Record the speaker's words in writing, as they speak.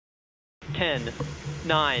10,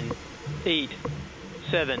 9, 8,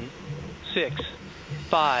 7, 6,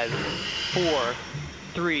 5, 4,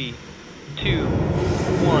 3, 2, 1,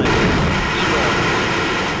 0.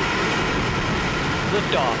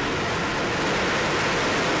 Liftoff.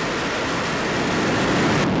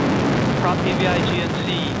 Prop AVI GNC,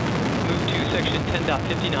 move to section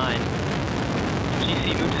 10.59. GC,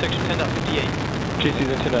 move to section 10.58. GC is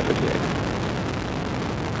in 10.58.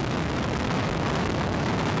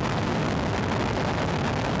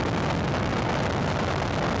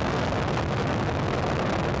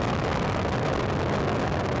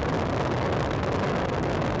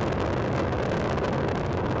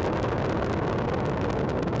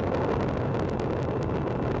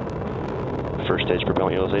 First stage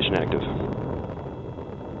propellant utilization active.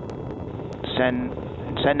 Send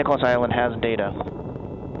Nicholas Island has data.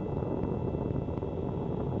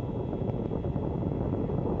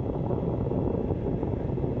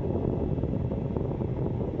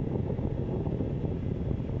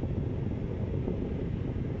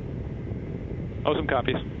 Awesome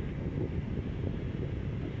copies.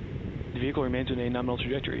 The vehicle remains in a nominal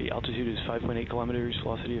trajectory. Altitude is 5.8 kilometers,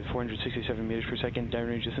 velocity of 467 meters per second,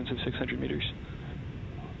 downrange distance of 600 meters.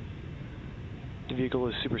 The vehicle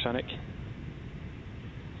is supersonic.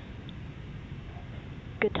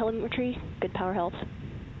 Good telemetry, good power health.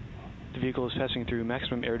 The vehicle is passing through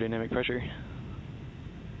maximum aerodynamic pressure.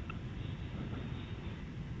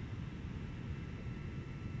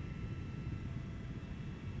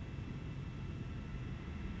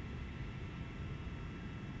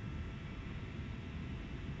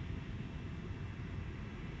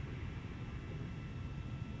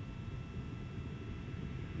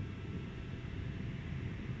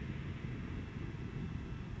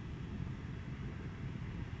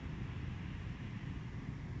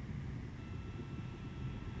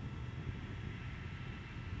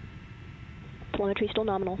 Telemetry still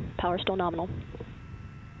nominal, power still nominal.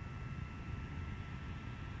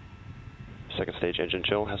 Second stage engine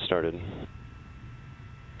chill has started.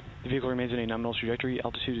 The vehicle remains in a nominal trajectory.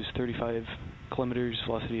 Altitude is 35 kilometers,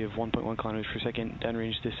 velocity of 1.1 kilometers per second,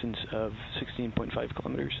 downrange distance of 16.5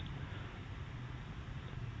 kilometers.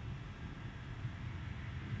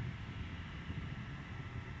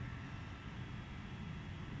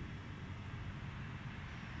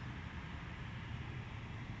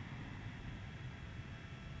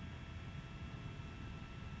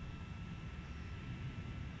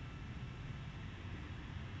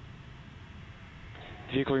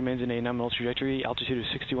 The vehicle remains in a nominal trajectory. Altitude is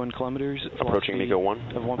 61 kilometers. Approaching MECO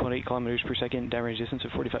 1. Of 1.8 kilometers per second. Downrange distance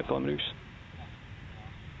of 45 kilometers.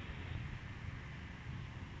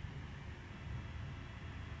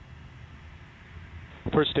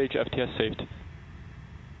 First stage FTS saved.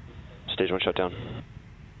 Stage 1 shutdown.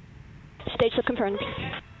 Stage slip confirmed.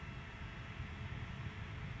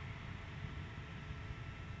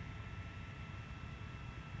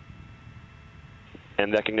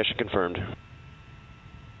 And that ignition confirmed.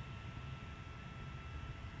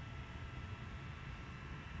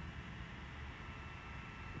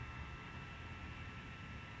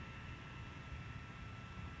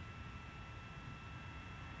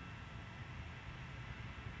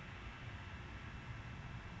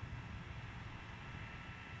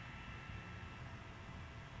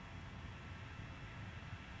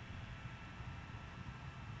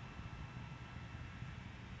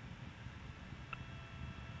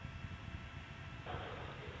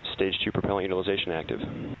 Stage 2 propellant utilization active.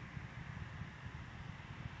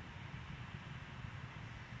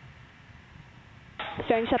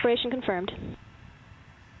 Fairing separation confirmed.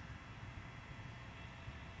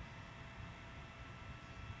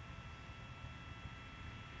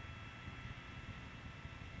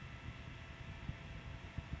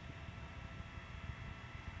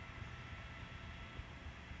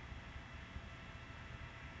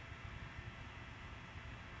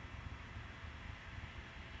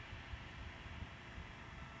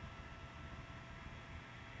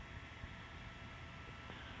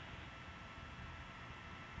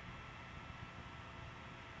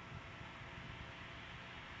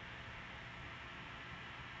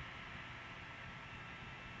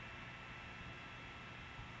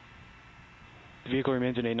 The vehicle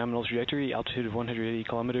remains in a nominal trajectory. Altitude of 180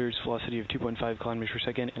 kilometers, velocity of 2.5 kilometers per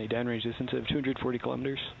second, and a downrange distance of 240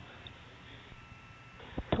 kilometers.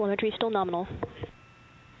 Telemetry still nominal.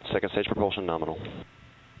 Second stage propulsion nominal.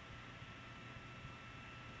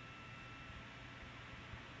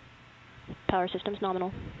 Power systems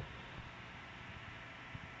nominal.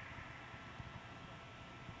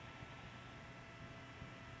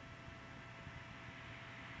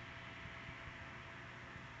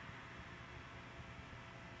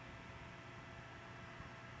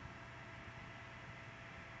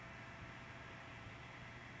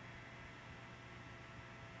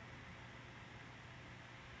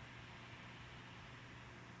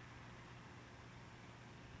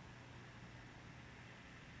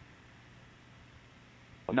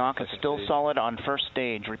 Knock is still solid on first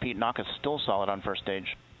stage. Repeat, knock is still solid on first stage.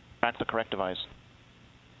 Track the correct device.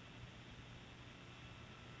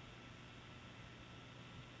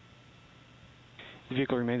 The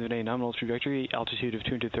vehicle remains in a nominal trajectory, altitude of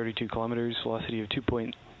 232 kilometers, velocity of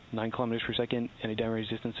 2.9 kilometers per second, and a downrange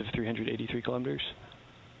distance of 383 kilometers.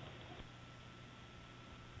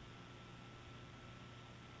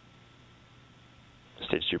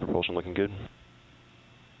 Stage 2 propulsion looking good.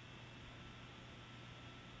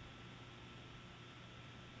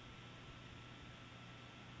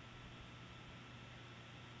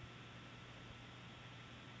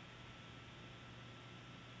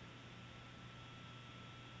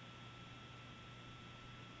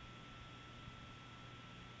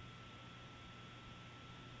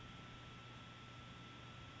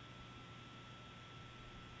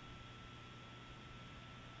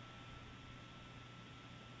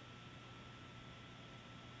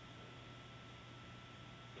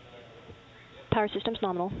 Power systems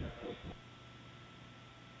nominal.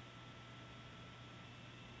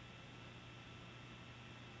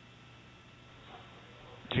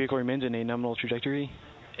 The vehicle remains in a nominal trajectory,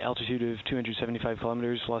 altitude of 275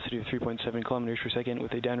 kilometers, velocity of 3.7 kilometers per second,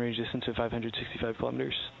 with a downrange distance of 565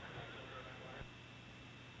 kilometers.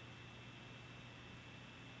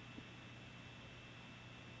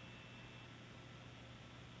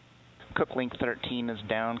 Cook link 13 is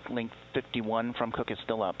down. Link 51 from Cook is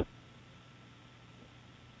still up.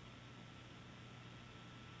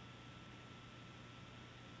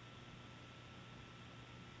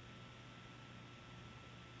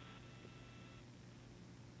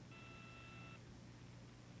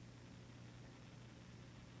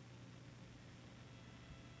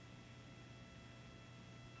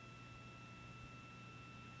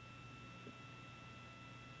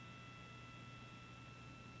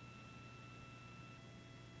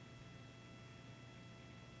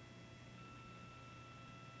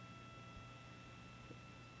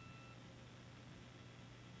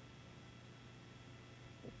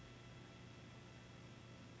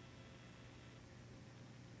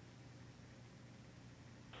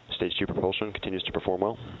 Stage 2 propulsion continues to perform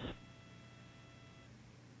well.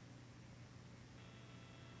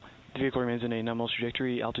 The vehicle remains in a nominal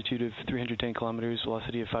trajectory, altitude of 310 kilometers,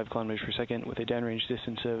 velocity of 5 kilometers per second, with a downrange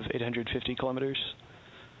distance of 850 kilometers.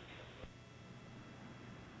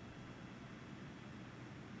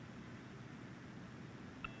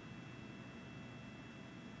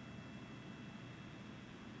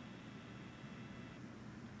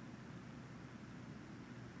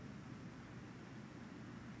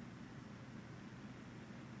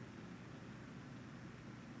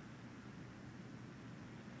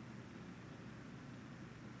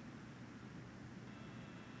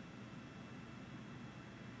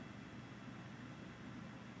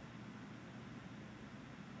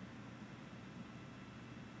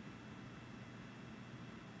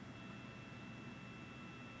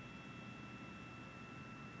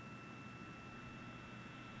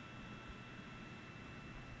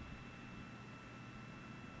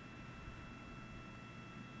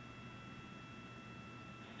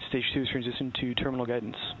 Stage 2 is transition to terminal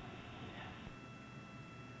guidance.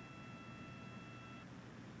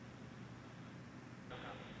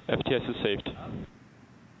 FTS is saved.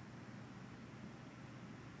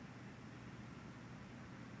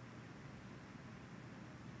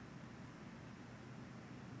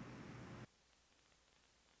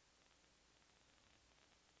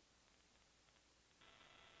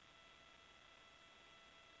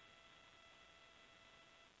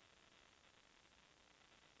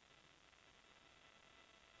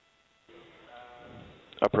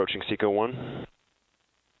 Approaching SECO 1.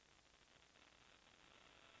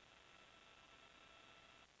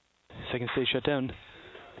 Second stage shut down.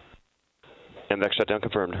 MVAC shutdown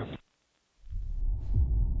confirmed.